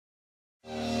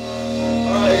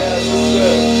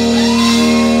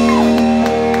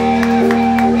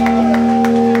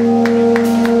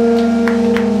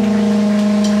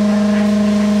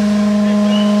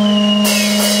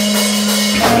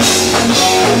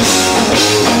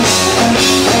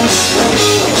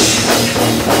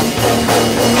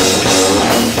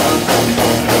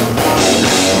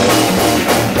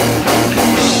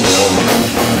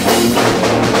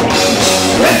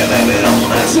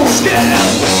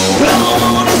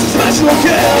emotional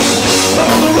care. I'm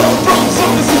on the road from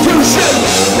some institution,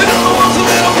 and all I want a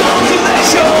little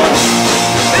consolation.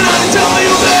 And I can tell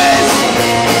you this,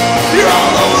 you're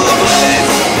all over the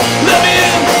place. Let me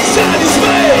inside your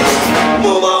space.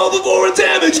 Move over for a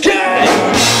damage game.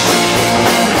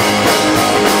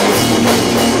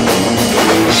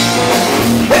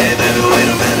 Hey baby, wait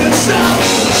a minute, stop.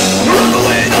 Run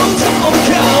away, don't tell the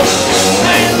cops.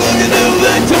 I ain't looking to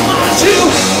victimize you.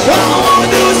 All I wanna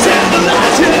do is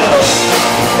tantalize you.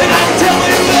 And I can tell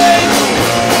you things,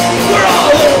 we're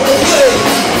all over the place.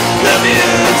 Let me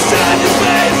inside your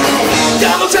space.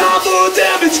 Got no time for a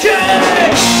damage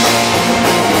game.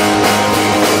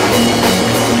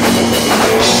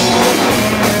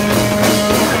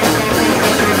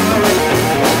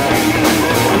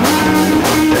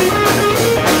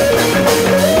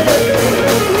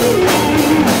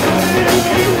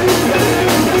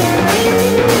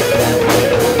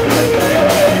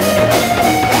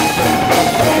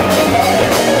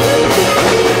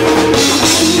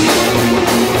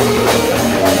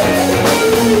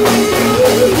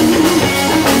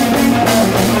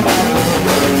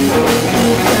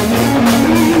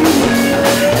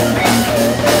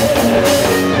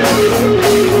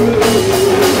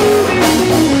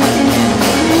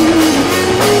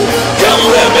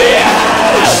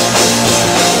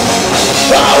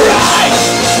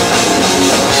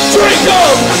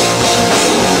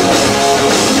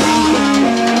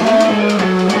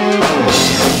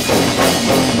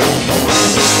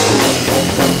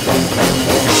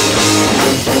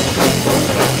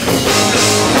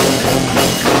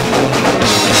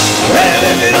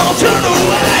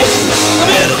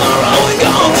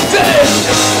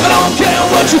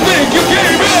 You think you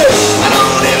gave me? I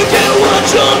don't even care what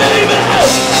your name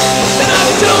is. And I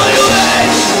can tell you that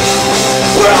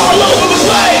we're all over the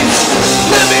place.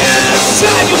 Let me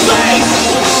inside your face.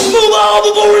 Move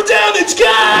over for a damage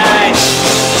game.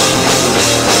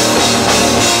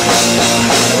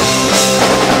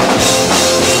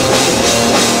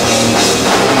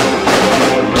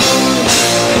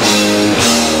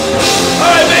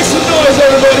 Alright, make some noise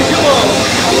everybody, come on.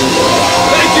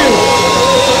 Thank you.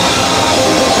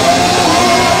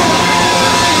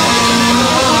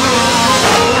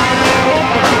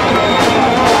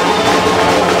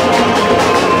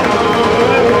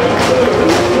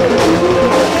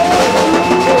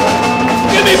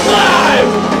 Give me fire!